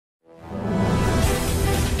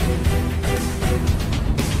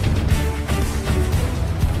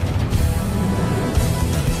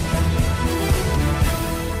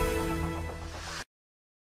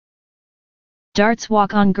Darts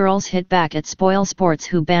walk-on girls hit back at SPOILSPORTS,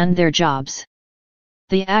 who banned their jobs.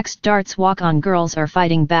 The axed darts walk-on girls are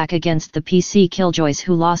fighting back against the PC killjoys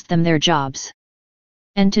who lost them their jobs.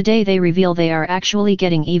 And today they reveal they are actually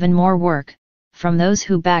getting even more work from those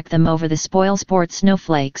who back them over the SPOILSPORTS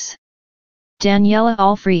snowflakes. Daniela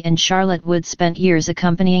Alfrey and Charlotte Wood spent years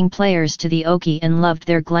accompanying players to the Oki and loved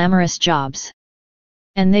their glamorous jobs.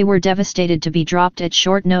 And they were devastated to be dropped at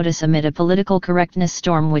short notice amid a political correctness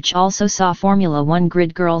storm which also saw Formula One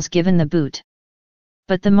grid girls given the boot.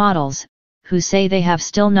 But the models, who say they have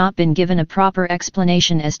still not been given a proper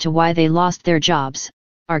explanation as to why they lost their jobs,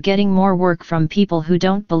 are getting more work from people who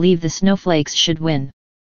don't believe the snowflakes should win.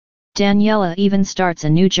 Daniela even starts a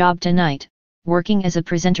new job tonight, working as a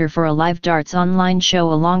presenter for a live darts online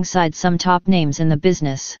show alongside some top names in the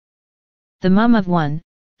business. The mum of one,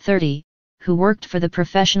 30, who worked for the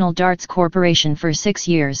Professional Darts Corporation for 6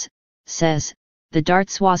 years, says, "The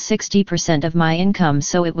darts was 60% of my income,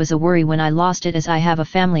 so it was a worry when I lost it as I have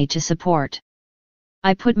a family to support.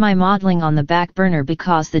 I put my modeling on the back burner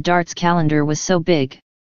because the darts calendar was so big.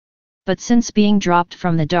 But since being dropped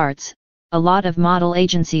from the darts, a lot of model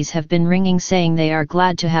agencies have been ringing saying they are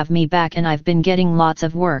glad to have me back, and I've been getting lots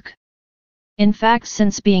of work. In fact,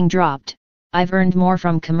 since being dropped, I've earned more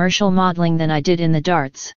from commercial modeling than I did in the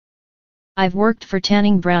darts. I've worked for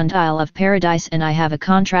tanning brand Isle of Paradise, and I have a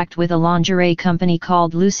contract with a lingerie company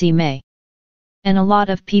called Lucy May. And a lot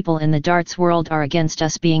of people in the darts world are against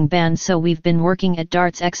us being banned, so we've been working at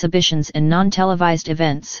darts exhibitions and non-televised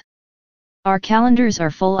events. Our calendars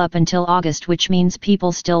are full up until August, which means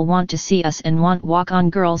people still want to see us and want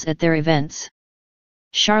walk-on girls at their events."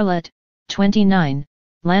 Charlotte, 29,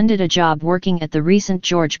 landed a job working at the recent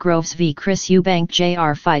George Groves v Chris Eubank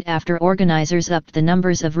Jr. fight after organizers upped the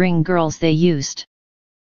numbers of ring girls they used.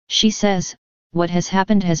 She says, "What has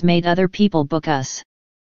happened has made other people book us.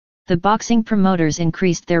 The boxing promoters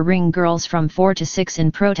increased their ring girls from 4 to 6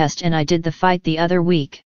 in protest, and I did the fight the other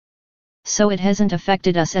week. So it hasn't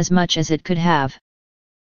affected us as much as it could have.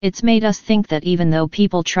 It's made us think that even though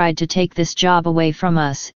people tried to take this job away from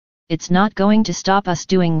us, it's not going to stop us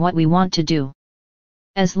doing what we want to do.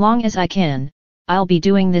 As long as I can, I'll be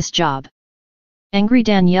doing this job." Angry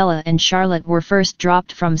Daniela and Charlotte were first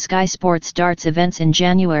dropped from Sky Sports darts events in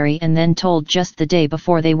January and then told just the day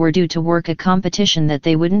before they were due to work a competition that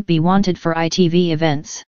they wouldn't be wanted for ITV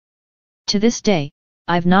events. "To this day,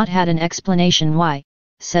 I've not had an explanation why,"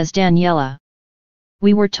 says Daniela.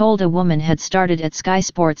 "We were told a woman had started at Sky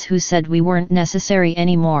Sports who said we weren't necessary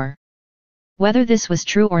anymore. Whether this was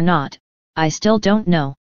true or not, I still don't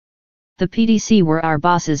know. The PDC were our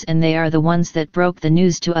bosses and they are the ones that broke the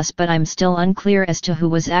news to us, but I'm still unclear as to who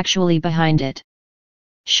was actually behind it."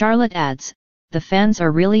 Charlotte adds, "The fans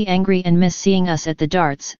are really angry and miss seeing us at the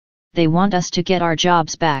darts. They want us to get our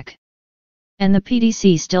jobs back. And the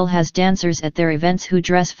PDC still has dancers at their events who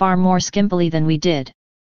dress far more skimpily than we did."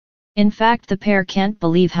 In fact, the pair can't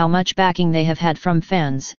believe how much backing they have had from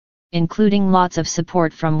fans, including lots of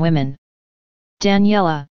support from women.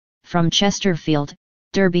 Daniela, from Chesterfield,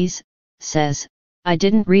 Derbies, says, "I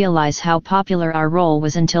didn't realize how popular our role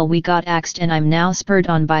was until we got axed, and I'm now spurred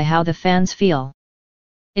on by how the fans feel.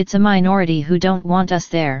 It's a minority who don't want us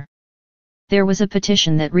there. There was a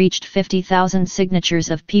petition that reached 50,000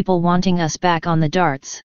 signatures of people wanting us back on the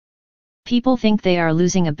darts. People think they are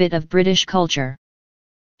losing a bit of British culture."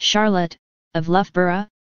 Charlotte, of Loughborough,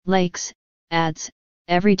 Lakes, adds,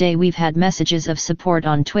 "Every day we've had messages of support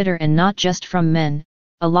on Twitter, and not just from men.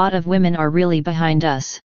 A lot of women are really behind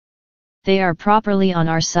us. They are properly on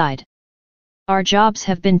our side. Our jobs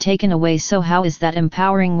have been taken away, so how is that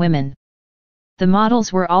empowering women?" The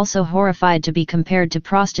models were also horrified to be compared to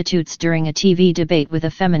prostitutes during a TV debate with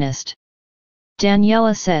a feminist.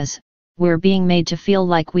 Daniela says, "We're being made to feel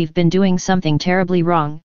like we've been doing something terribly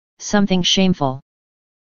wrong, something shameful.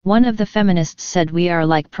 One of the feminists said we are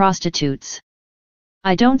like prostitutes.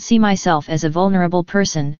 I don't see myself as a vulnerable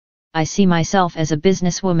person. I see myself as a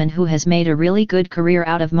businesswoman who has made a really good career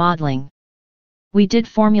out of modeling. We did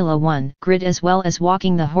Formula One grid as well as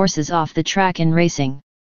walking the horses off the track in racing.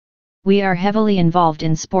 We are heavily involved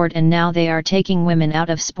in sport, and now they are taking women out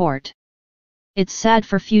of sport. It's sad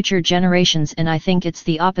for future generations, and I think it's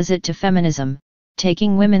the opposite to feminism,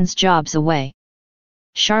 taking women's jobs away."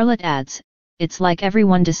 Charlotte adds, "It's like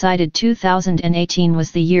everyone decided 2018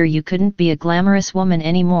 was the year you couldn't be a glamorous woman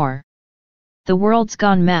anymore. The world's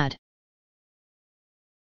gone mad."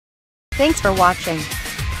 Thanks for watching.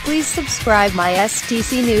 Please subscribe my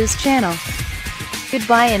STC News channel.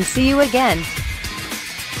 Goodbye and see you again.